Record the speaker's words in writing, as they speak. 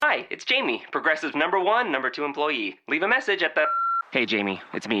Hi, it's Jamie, Progressive's #1, #2 employee. Leave a message at the... Hey, Jamie,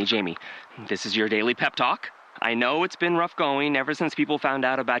 it's me, Jamie. This is your daily pep talk. I know it's been rough going ever since people found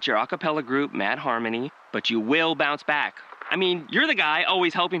out about your a cappella group, Mad Harmony, but you will bounce back. I mean, you're the guy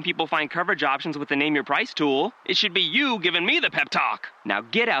always helping people find coverage options with the Name Your Price tool. It should be you giving me the pep talk. Now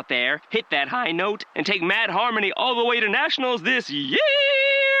get out there, hit that high note, and take Mad Harmony all the way to nationals this year!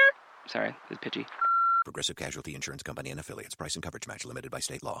 Sorry, it's pitchy. Progressive Casualty Insurance Company and Affiliates. Price and coverage match limited by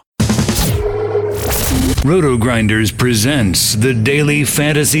state law. Roto Grinders presents the Daily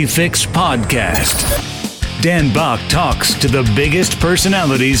Fantasy Fix podcast. Dan Bach talks to the biggest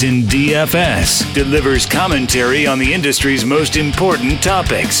personalities in DFS, delivers commentary on the industry's most important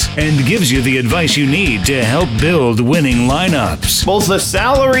topics, and gives you the advice you need to help build winning lineups. Both the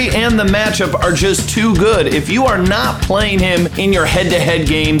salary and the matchup are just too good. If you are not playing him in your head-to-head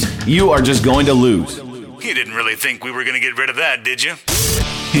games, you are just going to lose. You didn't really think we were going to get rid of that, did you?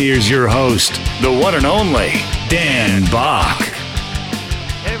 Here's your host, the one and only Dan Bach.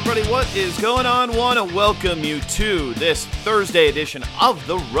 Hey everybody, what is going on? Want to welcome you to this Thursday edition of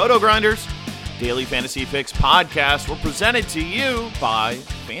the Roto Grinders Daily Fantasy Fix podcast. We're presented to you by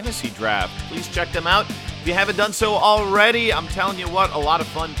Fantasy Draft. Please check them out if you haven't done so already. I'm telling you what, a lot of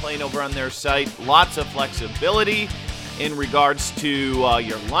fun playing over on their site. Lots of flexibility in regards to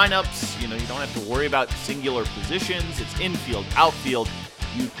your lineups. You know, you don't have to worry about singular positions. It's infield, outfield,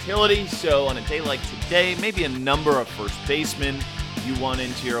 utility. So on a day like today, maybe a number of first basemen you want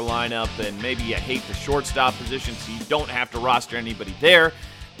into your lineup, and maybe you hate the shortstop position, so you don't have to roster anybody there.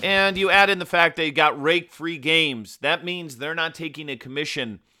 And you add in the fact they got rake-free games. That means they're not taking a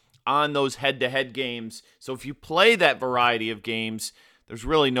commission on those head-to-head games. So if you play that variety of games, there's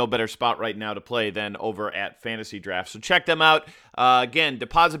really no better spot right now to play than over at Fantasy Draft. So check them out. Again,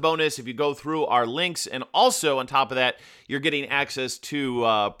 deposit bonus if you go through our links. And also, on top of that, you're getting access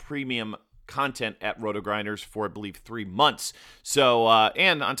to premium content at Roto Grinders for, I believe, 3 months. So,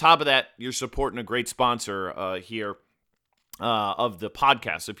 and on top of that, you're supporting a great sponsor here of the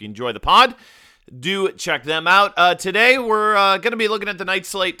podcast. So if you enjoy the pod, do check them out. Today, we're going to be looking at the night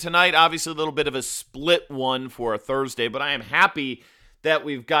slate tonight. Obviously, a little bit of a split one for a Thursday, but I am happy that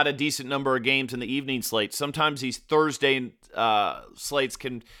we've got a decent number of games in the evening slate. Sometimes these Thursday slates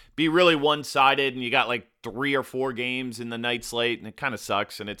can be really one-sided, and you got like 3 or 4 games in the night slate, and it kind of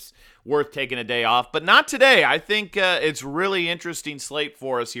sucks, and it's worth taking a day off. But not today. I think it's really interesting slate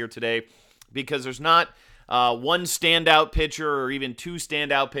for us here today because there's not one standout pitcher or even 2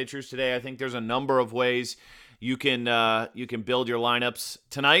 standout pitchers today. I think there's a number of ways you can build your lineups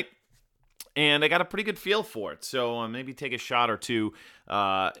tonight. And I got a pretty good feel for it. So maybe take a shot or two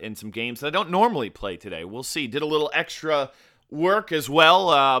in some games that I don't normally play today. We'll see. Did a little extra work as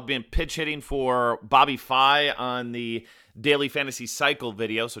well. Been pitch hitting for Bobby Fye on the Daily Fantasy Cycle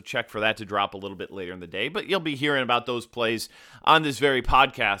video. So check for that to drop a little bit later in the day. But you'll be hearing about those plays on this very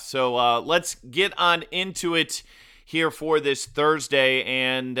podcast. So let's get on into it here for this Thursday.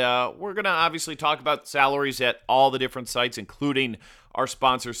 And we're going to obviously talk about salaries at all the different sites, including our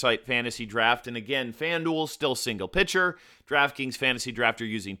sponsor site, Fantasy Draft. And again, FanDuel, still single pitcher. DraftKings Fantasy Draft are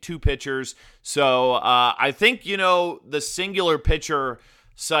using 2 pitchers. So I think, the singular pitcher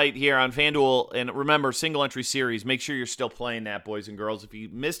site here on FanDuel, and remember, single entry series, make sure you're still playing that, boys and girls. If you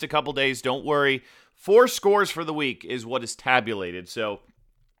missed a couple days, don't worry. 4 scores for the week is what is tabulated. So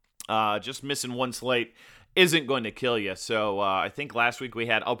just missing one slate isn't going to kill you. So I think last week we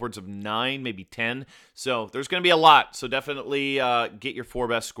had upwards of 9, maybe 10. So there's going to be a lot. So definitely get your 4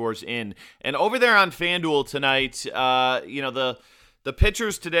 best scores in. And over there on FanDuel tonight, the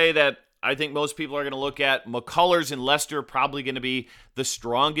pitchers today that I think most people are going to look at, McCullers and Lester probably going to be the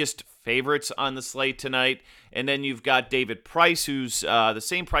strongest favorites on the slate tonight. And then you've got David Price, who's the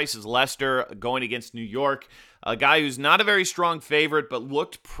same price as Lester, going against New York. A guy who's not a very strong favorite, but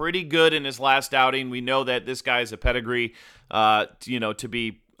looked pretty good in his last outing. We know that this guy has a pedigree, to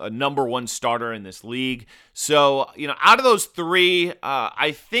be a number 1 starter in this league. So, out of those 3,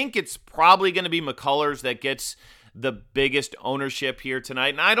 I think it's probably going to be McCullers that gets the biggest ownership here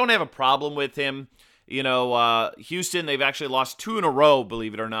tonight. And I don't have a problem with him. Houston, they've actually lost 2 in a row,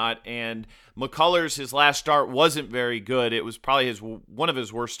 believe it or not. And McCullers, his last start wasn't very good. It was probably one of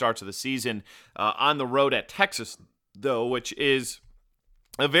his worst starts of the season on the road at Texas, though, which is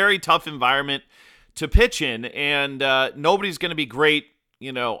a very tough environment to pitch in. And nobody's going to be great,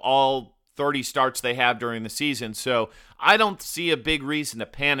 all 30 starts they have during the season. So I don't see a big reason to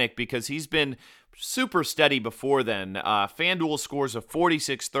panic because he's been super steady before then. FanDuel scores of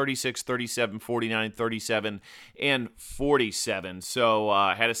 46, 36, 37, 49, 37, and 47. So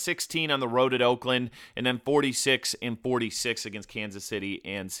had a 16 on the road at Oakland, and then 46 and 46 against Kansas City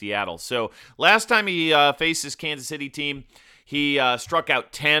and Seattle. So last time he faced this Kansas City team, he struck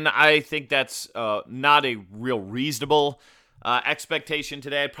out 10. I think that's not a real reasonable expectation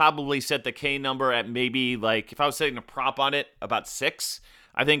today. I'd probably set the K number at maybe, like, if I was setting a prop on it, about 6.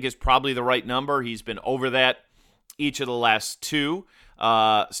 I think is probably the right number. He's been over that each of the last 2.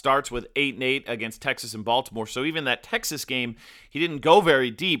 Starts with 8-8 against Texas and Baltimore. So even that Texas game, he didn't go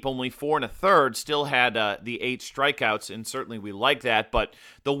very deep, only 4 1/3, still had the 8 strikeouts, and certainly we like that. But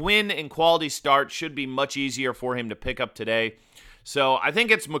the win and quality start should be much easier for him to pick up today. So I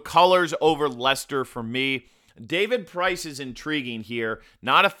think it's McCullers over Lester for me. David Price is intriguing here,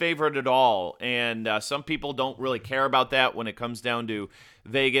 not a favorite at all, and some people don't really care about that when it comes down to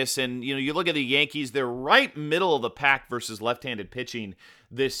Vegas. And you look at the Yankees; they're right middle of the pack versus left-handed pitching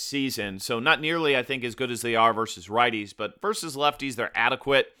this season. So not nearly, I think, as good as they are versus righties, but versus lefties, they're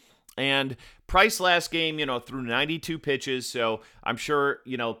adequate. And Price last game, threw 92 pitches, so I'm sure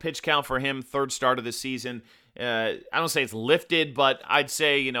pitch count for him, third start of the season. I don't say it's lifted, but I'd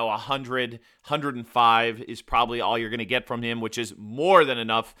say, 100, 105 is probably all you're going to get from him, which is more than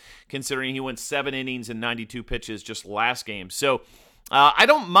enough considering he went 7 innings and 92 pitches just last game. So I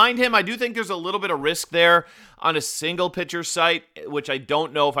don't mind him. I do think there's a little bit of risk there on a single pitcher site, which I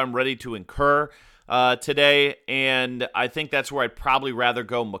don't know if I'm ready to incur today, and I think that's where I'd probably rather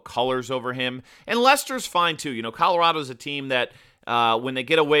go McCullers over him. And Lester's fine too. Colorado's a team that when they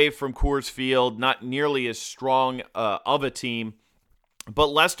get away from Coors Field, not nearly as strong of a team. But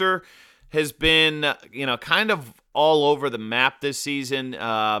Lester has been, kind of all over the map this season.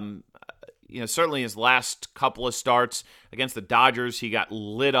 Certainly his last couple of starts against the Dodgers, he got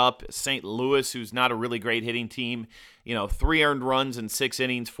lit up. St. Louis, who's not a really great hitting team, 3 earned runs in 6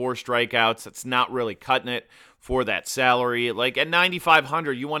 innings, 4 strikeouts. That's not really cutting it for that salary. Like at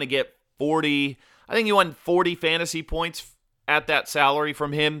 9,500, you want to get 40. I think you want 40 fantasy points at that salary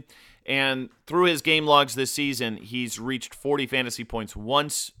from him. And through his game logs this season, he's reached 40 fantasy points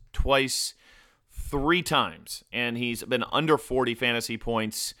once, twice, 3 times. And he's been under 40 fantasy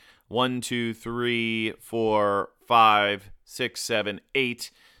points 1, 2, 3, 4, 5, 6, 7,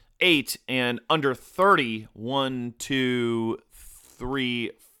 8, and under 30, 1, 2,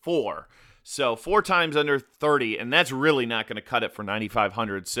 3, 4. So 4 times under 30, and that's really not going to cut it for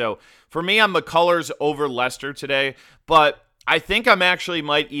 9,500. So for me, I'm McCullers over Lester today, but I think I'm actually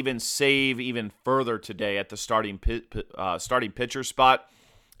might even save even further today at the starting pitcher spot.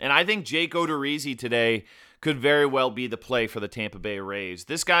 And I think Jake Odorizzi today could very well be the play for the Tampa Bay Rays.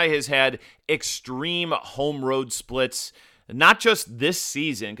 This guy has had extreme home road splits, not just this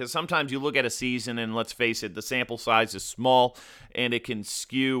season, because sometimes you look at a season and let's face it, the sample size is small and it can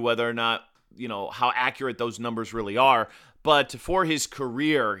skew whether or not, how accurate those numbers really are. But for his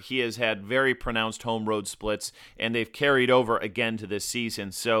career, he has had very pronounced home road splits, and they've carried over again to this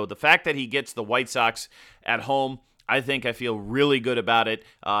season. So the fact that he gets the White Sox at home, I feel really good about it.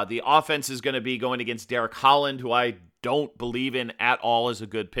 The offense is going to be going against Derek Holland, who I don't believe in at all as a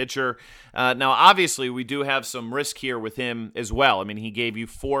good pitcher. Now, obviously, we do have some risk here with him as well. I mean, he gave you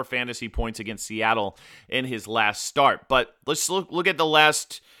 4 fantasy points against Seattle in his last start. But let's look at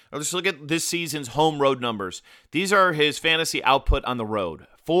let's look at this season's home road numbers. These are his fantasy output on the road.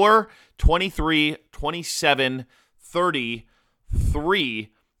 4, 23, 27, 30,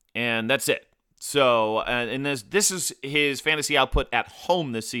 3, and that's it. So, and this is his fantasy output at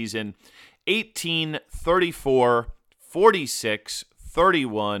home this season: 18, 34, 46,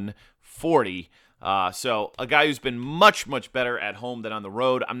 31, 40. So a guy who's been much, much better at home than on the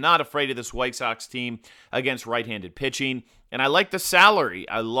road. I'm not afraid of this White Sox team against right-handed pitching, and I like the salary.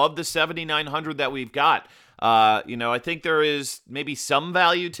 I love the 7,900 that we've got. I think there is maybe some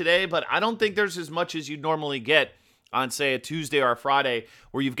value today, but I don't think there's as much as you'd normally get on, say, a Tuesday or a Friday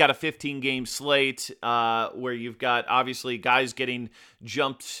where you've got a 15-game slate, where you've got, obviously, guys getting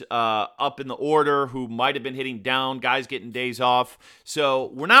jumped up in the order who might have been hitting down, guys getting days off.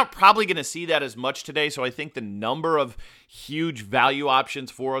 So we're not probably going to see that as much today, so I think the number of huge value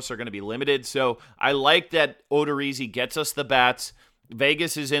options for us are going to be limited. So I like that Odorizzi gets us the bats.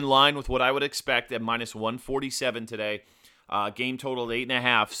 Vegas is in line with what I would expect at minus 147 today. Game total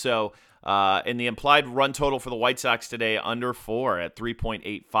 8.5. So, and the implied run total for the White Sox today under 4 at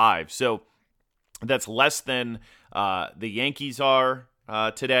 3.85. So that's less than the Yankees are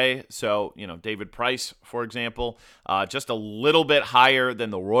today. So, David Price, for example, just a little bit higher than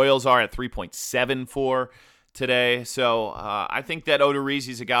the Royals are at 3.74. today. So I think that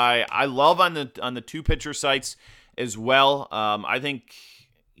Odorizzi's a guy I love on the two pitcher sites as well. I think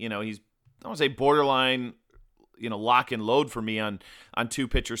he's, I don't want to say borderline, lock and load for me on two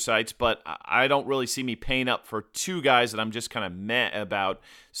pitcher sites, but I don't really see me paying up for two guys that I'm just kind of meh about.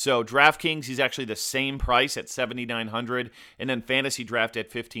 So DraftKings, he's actually the same price at $7,900, and then Fantasy Draft at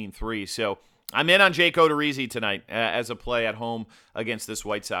 $15,300. So I'm in on Jake Odorizzi tonight as a play at home against this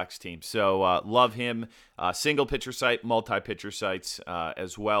White Sox team. So love him. Single pitcher site, multi-pitcher sites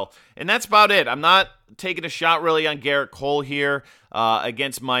as well. And that's about it. I'm not taking a shot really on Garrett Cole here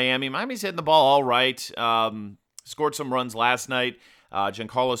against Miami. Miami's hitting the ball all right. Scored some runs last night.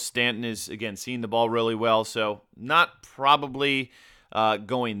 Giancarlo Stanton is, again, seeing the ball really well. So not probably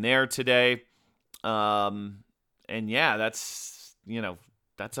going there today. And yeah, that's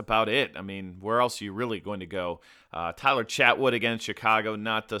about it. I mean, where else are you really going to go? Tyler Chatwood against Chicago,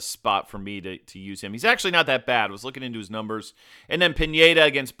 not the spot for me to use him. He's actually not that bad. I was looking into his numbers. And then Pineda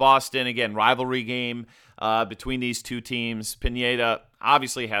against Boston. Again, rivalry game between these two teams. Pineda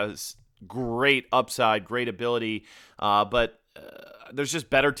obviously has great upside, great ability, but there's just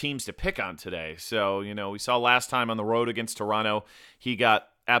better teams to pick on today. So, we saw last time on the road against Toronto, he got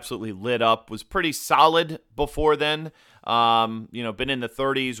absolutely lit up, was pretty solid before then. Been in the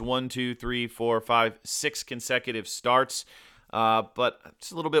 30s, 1, 2, 3, 4, 5, 6 consecutive starts. But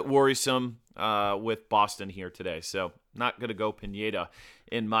it's a little bit worrisome with Boston here today. So not going to go Pineda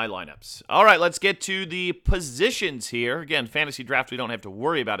in my lineups. All right, let's get to the positions here. Again, fantasy draft, we don't have to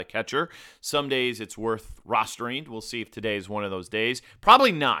worry about a catcher. Some days it's worth rostering. We'll see if today is one of those days.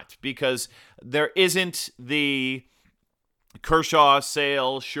 Probably not, because there isn't the Kershaw,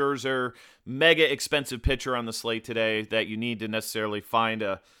 Sale, Scherzer, mega expensive pitcher on the slate today that you need to necessarily find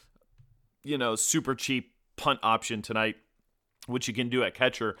a, super cheap punt option tonight, which you can do at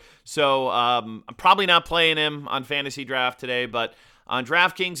catcher. So I'm probably not playing him on fantasy draft today, but on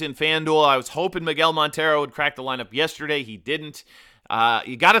DraftKings and FanDuel, I was hoping Miguel Montero would crack the lineup yesterday. He didn't.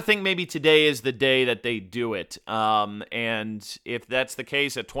 You got to think maybe today is the day that they do it. And if that's the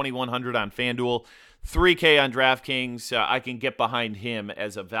case, at $2,100 on FanDuel, $3K on DraftKings, I can get behind him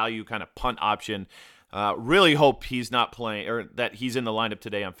as a value kind of punt option. Really hope he's not playing, or that he's in the lineup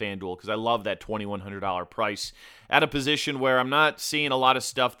today on FanDuel, because I love that $2,100 price at a position where I'm not seeing a lot of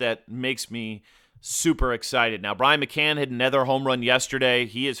stuff that makes me super excited. Now, Brian McCann had another home run yesterday.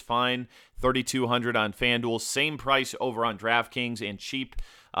 He is fine, $3,200 on FanDuel. Same price over on DraftKings and cheap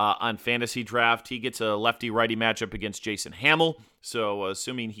on Fantasy Draft. He gets a lefty-righty matchup against Jason Hamill. So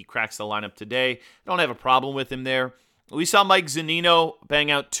assuming he cracks the lineup today, I don't have a problem with him there. We saw Mike Zunino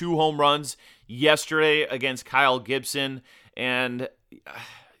bang out 2 home runs yesterday against Kyle Gibson. And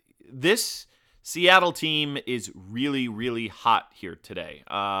this Seattle team is really, really hot here today.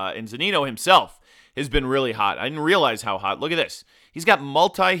 And Zunino himself has been really hot. I didn't realize how hot. Look at this. He's got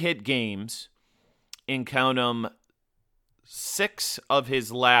multi-hit games in, count them, 6 of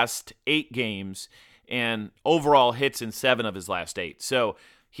his last 8 games, and overall hits in 7 of his last 8. So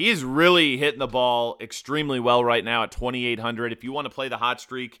he is really hitting the ball extremely well right now at $2,800. If you want to play the hot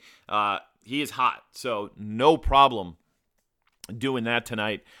streak, he is hot. So no problem doing that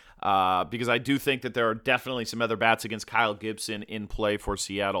tonight, because I do think that there are definitely some other bats against Kyle Gibson in play for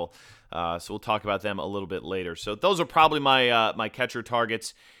Seattle. So we'll talk about them a little bit later. So those are probably my catcher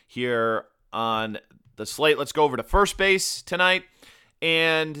targets here on the slate. Let's go over to first base tonight.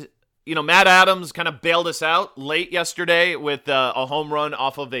 And, Matt Adams kind of bailed us out late yesterday with a home run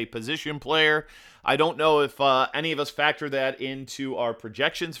off of a position player. I don't know if any of us factored that into our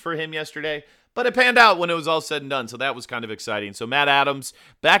projections for him yesterday, but it panned out when it was all said and done, so that was kind of exciting. So Matt Adams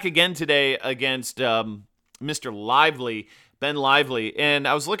back again today against Mr. Lively, Ben Lively, and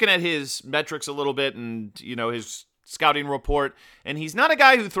I was looking at his metrics a little bit and, his scouting report, and he's not a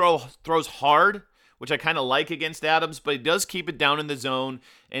guy who throws hard, which I kind of like against Adams, but he does keep it down in the zone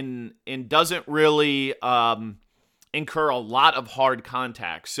and doesn't really incur a lot of hard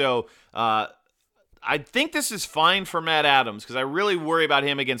contact. So I think this is fine for Matt Adams, because I really worry about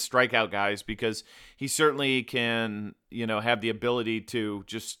him against strikeout guys, because he certainly can, have the ability to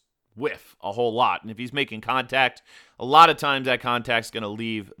just whiff a whole lot. And if he's making contact, a lot of times that contact's going to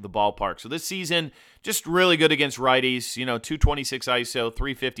leave the ballpark. So this season, just really good against righties, 226 ISO,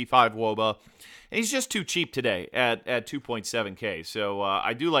 355 WOBA. And he's just too cheap today at 2.7K. So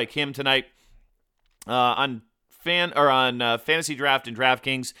I do like him tonight on Fantasy Draft and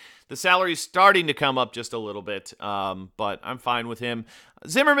DraftKings. The salary is starting to come up just a little bit, but I'm fine with him.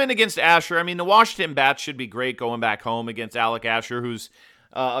 Zimmerman against Asher. I mean, the Washington bats should be great going back home against Alec Asher, who's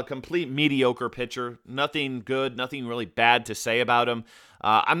a complete mediocre pitcher. Nothing good, nothing really bad to say about him.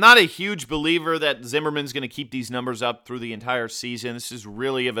 I'm not a huge believer that Zimmerman's going to keep these numbers up through the entire season. This is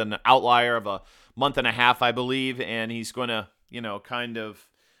really of an outlier of a month and a half, I believe, and he's going to, kind of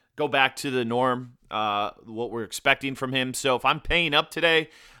go back to the norm, what we're expecting from him. So if I'm paying up today,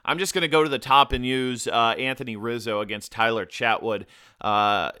 I'm just going to go to the top and use Anthony Rizzo against Tyler Chatwood.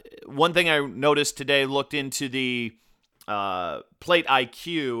 One thing I noticed today, looked into the plate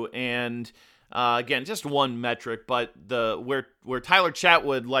IQ, and again, just one metric, but where Tyler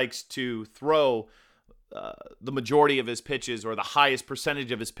Chatwood likes to throw the majority of his pitches, or the highest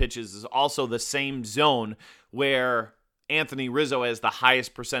percentage of his pitches, is also the same zone where Anthony Rizzo has the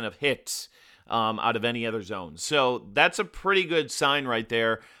highest percent of hits out of any other zone. So that's a pretty good sign right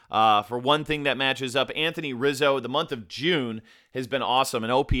there. For one thing that matches up, Anthony Rizzo, the month of June has been awesome.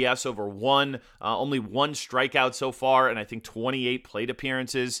 An OPS over 1, only 1 strikeout so far, and I think 28 plate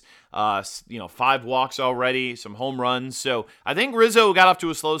appearances. 5 walks already, some home runs. So I think Rizzo got off to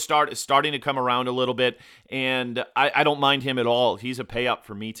a slow start, is starting to come around a little bit, and I don't mind him at all. He's a pay up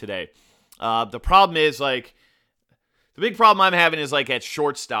for me today. The problem is, the big problem I'm having is at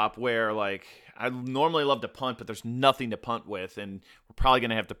shortstop, where I normally love to punt, but there's nothing to punt with, and we're probably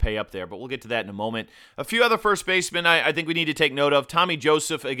going to have to pay up there, but we'll get to that in a moment. A few other first basemen I think we need to take note of. Tommy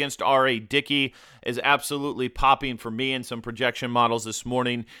Joseph against R.A. Dickey is absolutely popping for me in some projection models this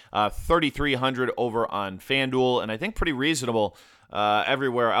morning. 3,300 over on FanDuel, and I think pretty reasonable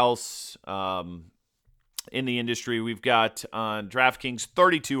everywhere else in the industry. We've got on DraftKings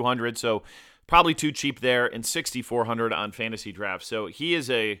 3,200, so probably too cheap there, and 6,400 on Fantasy Draft. So he is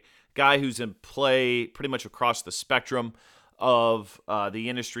a guy who's in play pretty much across the spectrum of the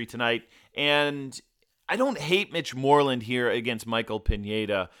industry tonight. And I don't hate Mitch Moreland here against Michael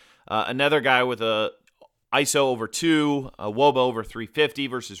Pineda. Another guy with a ISO over 2, a WOBA over 350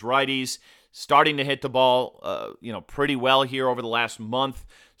 versus righties, starting to hit the ball pretty well here over the last month.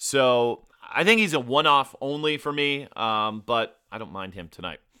 So I think he's a one-off only for me, but I don't mind him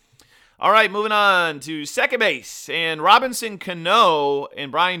tonight. All right, moving on to second base. And Robinson Cano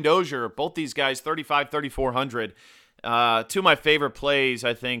and Brian Dozier, both these guys, 3,400. Two of my favorite plays,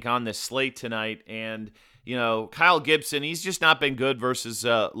 I think, on this slate tonight. And, Kyle Gibson, he's just not been good versus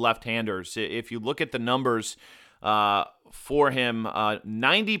left-handers. If you look at the numbers for him,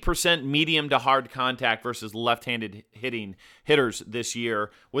 90% medium to hard contact versus left-handed hitters this year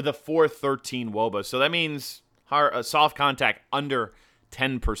with a 4.13 WOBA. So that means soft contact under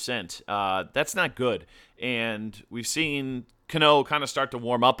 10%. That's not good. And we've seen Cano kind of start to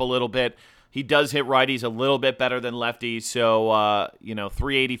warm up a little bit. He does hit righties a little bit better than lefties. So,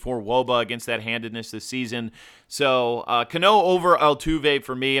 384 WOBA against that handedness this season. So, Cano over Altuve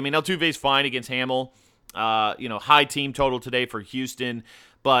for me. I mean, Altuve's fine against Hamill. High team total today for Houston.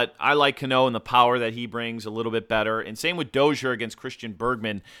 But I like Cano and the power that he brings a little bit better. And same with Dozier against Christian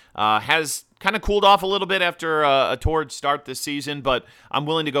Bergman. Has kind of cooled off a little bit after a torrid start this season, but I'm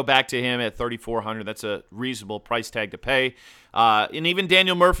willing to go back to him at 3,400. That's a reasonable price tag to pay. And even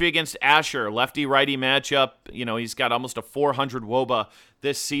Daniel Murphy against Asher, lefty-righty matchup. He's got almost a 400 WOBA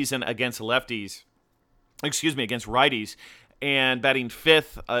this season against righties. And batting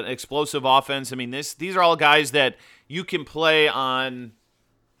 5th, an explosive offense. I mean, these are all guys that you can play on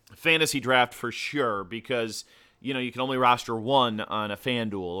Fantasy Draft for sure, because you can only roster one on a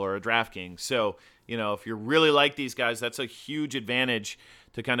FanDuel or a DraftKings. So if you really like these guys, that's a huge advantage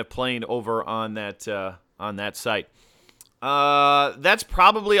to kind of playing over on that site. That's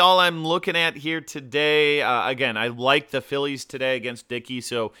probably all I'm looking at here today. Again, I like the Phillies today against Dickey,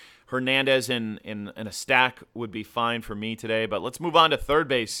 so Hernandez in a stack would be fine for me today. But let's move on to third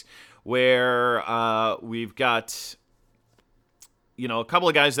base, where we've got a couple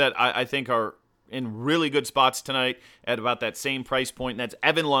of guys that I think are in really good spots tonight at about that same price point, and that's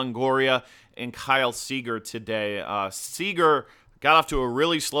Evan Longoria and Kyle Seager today. Seager got off to a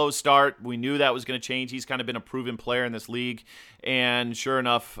really slow start. We knew that was going to change. He's kind of been a proven player in this league, and sure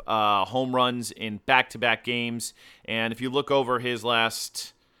enough, home runs in back-to-back games. And if you look over his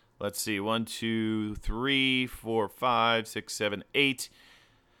last, 1, 2, 3, 4, 5, 6, 7, 8,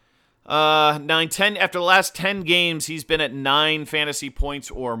 9, 10. After the last 10 games, he's been at 9 fantasy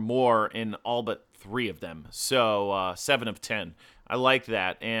points or more in all but 3 of them. So 7 of 10. I like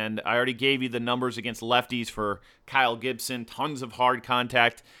that. And I already gave you the numbers against lefties for Kyle Gibson. Tons of hard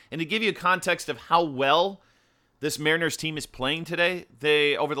contact. And to give you a context of how well this Mariners team is playing today,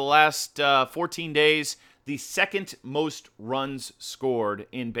 they, over the last 14 days, the second most runs scored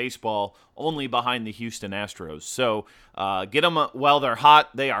in baseball, only behind the Houston Astros. So get them while they're hot.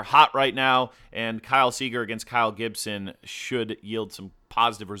 They are hot right now, and Kyle Seager against Kyle Gibson should yield some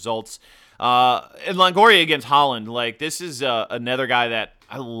positive results. And Longoria against Holland, like this is another guy that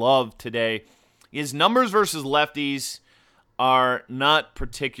I love today. His numbers versus lefties are not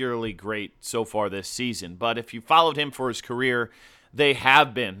particularly great so far this season, but if you followed him for his career, they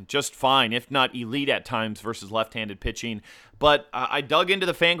have been just fine, if not elite at times versus left-handed pitching. But I dug into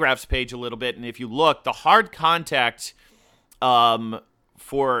the Fangraphs page a little bit, and if you look, the hard contact for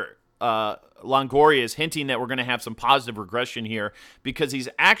Longoria is hinting that we're going to have some positive regression here because he's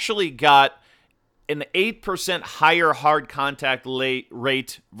actually got an 8% higher hard contact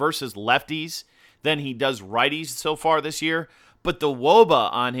rate versus lefties than he does righties so far this year. But the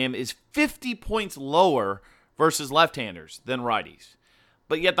WOBA on him is 50 points lower versus left-handers than righties.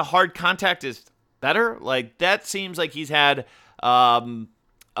 But yet the hard contact is better. Like, that seems like he's had a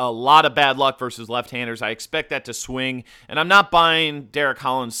lot of bad luck versus left-handers. I expect that to swing. And I'm not buying Derek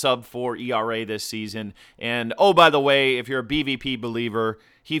Holland's sub-4 ERA this season. And, oh, by the way, if you're a BVP believer,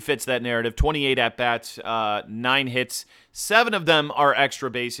 he fits that narrative. 28 at-bats, 9 hits. 7 of them are extra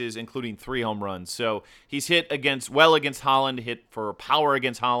bases, including 3 home runs. So he's hit against Holland, hit for power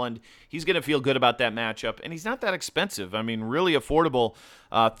against Holland. He's going to feel good about that matchup. And he's not that expensive. I mean, really affordable.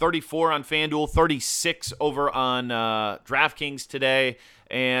 34 on FanDuel, 36 over on DraftKings today.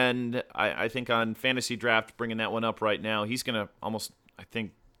 And I think on Fantasy Draft, bringing that one up right now, he's going to almost, I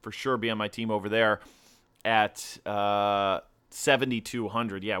think, for sure be on my team over there at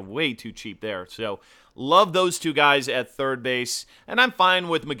 7,200. Yeah, way too cheap there. So love those two guys at third base. And I'm fine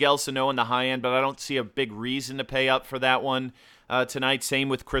with Miguel Sano in the high end, but I don't see a big reason to pay up for that one tonight. Same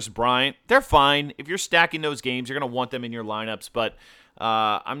with Chris Bryant. They're fine. If you're stacking those games, you're going to want them in your lineups. But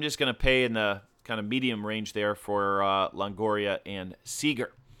I'm just going to pay in the kind of medium range there for Longoria and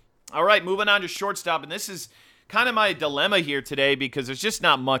Seager. All right, moving on to shortstop. And this is kind of my dilemma here today because there's just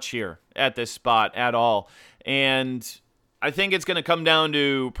not much here at this spot at all. And I think it's going to come down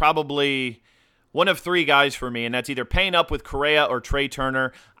to probably one of 3 guys for me, and that's either paying up with Correa or Trey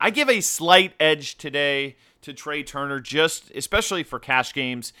Turner. I give a slight edge today to Trey Turner, just especially for cash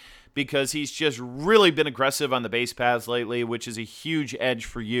games, because he's just really been aggressive on the base paths lately, which is a huge edge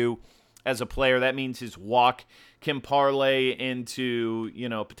for you as a player. That means his walk can parlay into,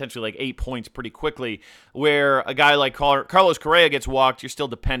 potentially like 8 points pretty quickly, where a guy like Carlos Correa gets walked, you're still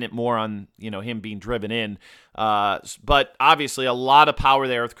dependent more on, him being driven in. But obviously a lot of power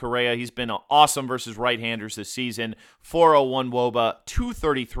there with Correa. He's been awesome versus right-handers this season. 401 WOBA,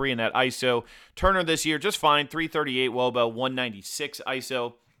 233 in that ISO. Turner this year, just fine, 338 WOBA, 196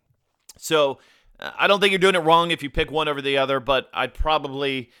 ISO. So I don't think you're doing it wrong if you pick one over the other, but I'd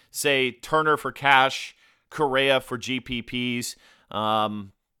probably say Turner for cash, Correa for GPPs,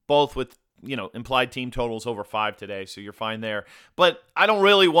 both with, implied team totals over 5 today, so you're fine there. But I don't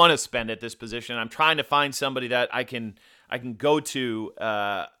really want to spend at this position. I'm trying to find somebody that I can go to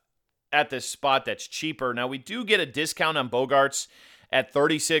at this spot that's cheaper. Now, we do get a discount on Bogarts at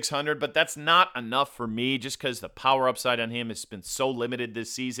 3,600, but that's not enough for me just because the power upside on him has been so limited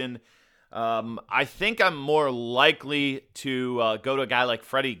this season. I think I'm more likely to go to a guy like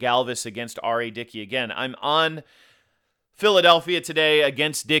Freddie Galvis against R.A. Dickey again. I'm on Philadelphia today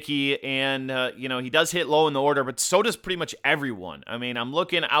against Dickey, and, he does hit low in the order, but so does pretty much everyone. I mean, I'm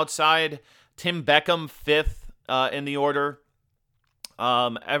looking outside Tim Beckham, 5th in the order.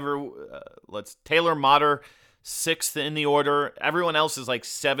 Taylor Motter, 6th in the order. Everyone else is like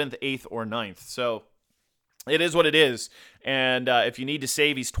 7th, 8th, or 9th. So it is what it is. And if you need to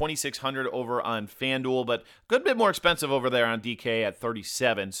save, he's 2,600 over on FanDuel, but a good bit more expensive over there on DK at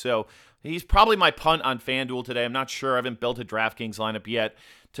 37. So he's probably my punt on FanDuel today. I'm not sure. I haven't built a DraftKings lineup yet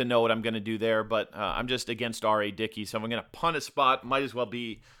to know what I'm going to do there, but I'm just against R.A. Dickey, so I'm going to punt a spot. Might as well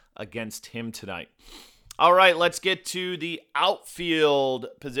be against him tonight. All right, let's get to the outfield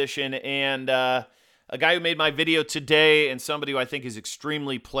position. And a guy who made my video today and somebody who I think is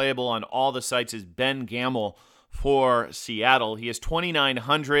extremely playable on all the sites is Ben Gamel for Seattle. He is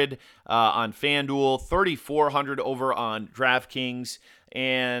 2,900 on FanDuel, 3,400 over on DraftKings,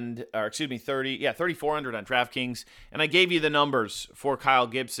 and 3,400 on DraftKings. And I gave you the numbers for Kyle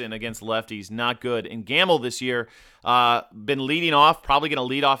Gibson against lefties, not good. And Gamel this year been leading off, probably going to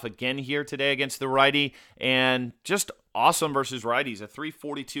lead off again here today against the righty, and just awesome versus righties. A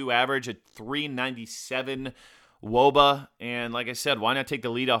 342 average, a 397 WOBA, and like I said, why not take the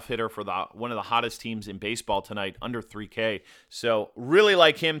leadoff hitter for one of the hottest teams in baseball tonight, under 3K. So really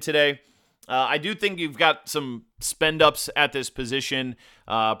like him today. I do think you've got some spend-ups at this position.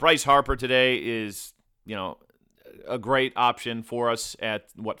 Bryce Harper today is, a great option for us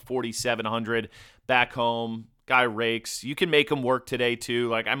at, 4,700 back home. Guy rakes. You can make him work today, too.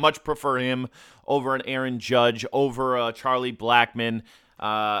 Like, I much prefer him over an Aaron Judge, over a Charlie Blackmon,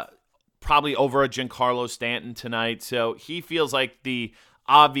 probably over a Giancarlo Stanton tonight. So he feels like the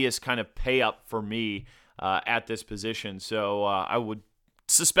obvious kind of pay up for me at this position. So I would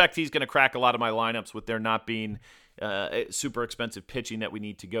suspect he's going to crack a lot of my lineups with there not being super expensive pitching that we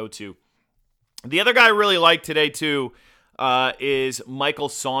need to go to. The other guy I really like today, too, is Michael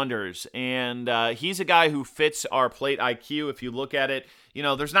Saunders. And he's a guy who fits our plate IQ. If you look at it,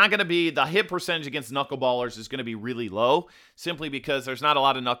 there's not going to be, the hit percentage against knuckleballers is going to be really low, simply because there's not a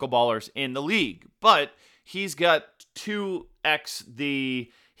lot of knuckleballers in the league. But he's got 2x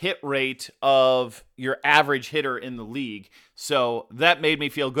the hit rate of your average hitter in the league. So that made me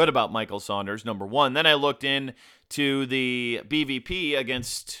feel good about Michael Saunders, number one. Then I looked into the BVP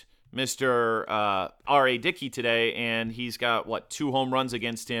against Mr. R.A. Dickey today, and he's got, 2 home runs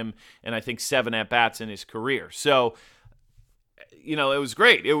against him, and I think 7 at-bats in his career. So, it was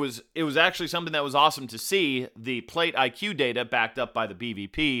great. It was actually something that was awesome to see, the plate IQ data backed up by the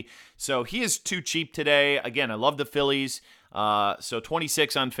BVP. So he is too cheap today. Again, I love the Phillies. So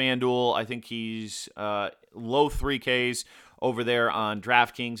 26 on FanDuel. I think he's low 3Ks over there on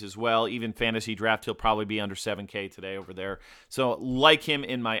DraftKings as well. Even fantasy draft, he'll probably be under 7K today over there. So like him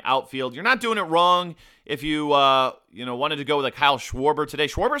in my outfield. You're not doing it wrong if you wanted to go with Kyle Schwarber today.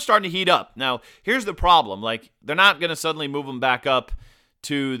 Schwarber's starting to heat up. Now, here's the problem. They're not going to suddenly move him back up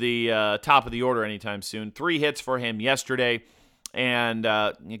to the top of the order anytime soon. 3 hits for him yesterday. And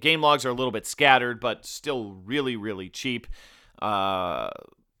game logs are a little bit scattered, but still really, really cheap.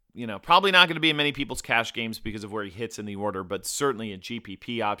 Probably not going to be in many people's cash games because of where he hits in the order, but certainly a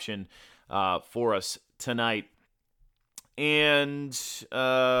GPP option for us tonight. And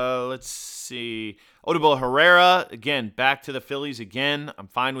let's see. Odubel Herrera, again, back to the Phillies again. I'm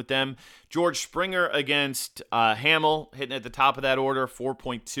fine with them. George Springer against Hamill, hitting at the top of that order,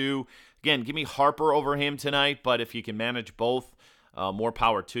 4.2. Again, give me Harper over him tonight, but if you can manage both, more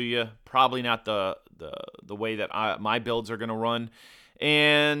power to you. Probably not the way that my builds are going to run.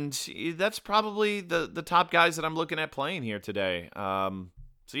 And that's probably the top guys that I'm looking at playing here today.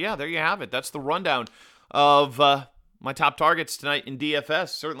 So, yeah, there you have it. That's the rundown of my top targets tonight in DFS.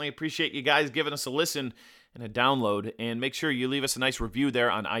 Certainly appreciate you guys giving us a listen and a download. And make sure you leave us a nice review there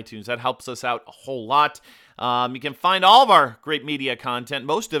on iTunes. That helps us out a whole lot. You can find all of our great media content,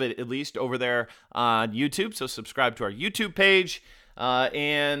 most of it at least, over there on YouTube. So subscribe to our YouTube page.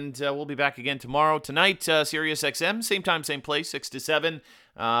 And we'll be back again tomorrow. Tonight, Sirius XM, same time, same place, 6 to 7.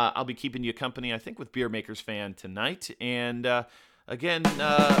 I'll be keeping you company, I think, with Beer Makers Fan tonight. And again,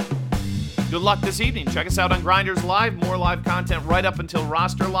 good luck this evening. Check us out on Grinders Live. More live content right up until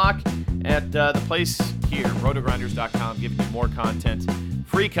roster lock at the place here, rotogrinders.com, giving you more content,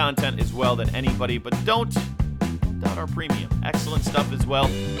 free content as well than anybody. But don't doubt our premium. Excellent stuff as well.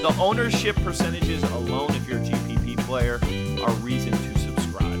 The ownership percentages alone, if you're a GPP player, are reason to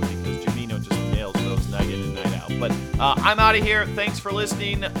subscribe because Jamino just nails those night in and night out. But I'm out of here. Thanks for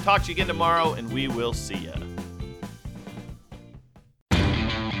listening. Talk to you again tomorrow, and we will see you.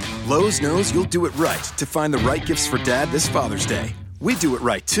 Lowe's knows you'll do it right to find the right gifts for Dad this Father's Day. We do it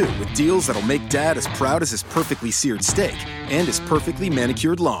right, too, with deals that'll make Dad as proud as his perfectly seared steak and his perfectly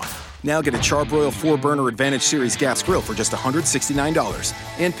manicured lawn. Now get a Charbroil 4-burner Advantage Series gas grill for just $169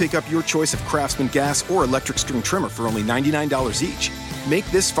 and pick up your choice of Craftsman gas or electric string trimmer for only $99 each. Make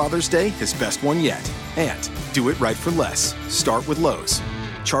this Father's Day his best one yet. And do it right for less. Start with Lowe's.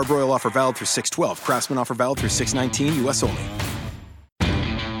 Charbroil offer valid through 6/12. Craftsman offer valid through 6/19. U.S. only.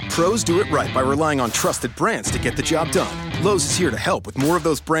 Pros do it right by relying on trusted brands to get the job done. Lowe's is here to help with more of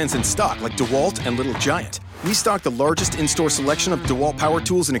those brands in stock like DeWalt and Little Giant. We stock the largest in-store selection of DeWalt power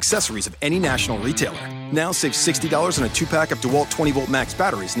tools and accessories of any national retailer. Now save $60 on a 2-pack of DeWalt 20-volt max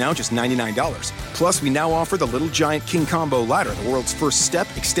batteries, now just $99. Plus, we now offer the Little Giant King Combo ladder, the world's first step,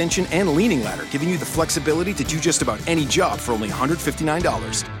 extension, and leaning ladder, giving you the flexibility to do just about any job for only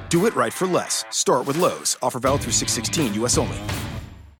 $159. Do it right for less. Start with Lowe's. Offer valid through 6/16, U.S. only.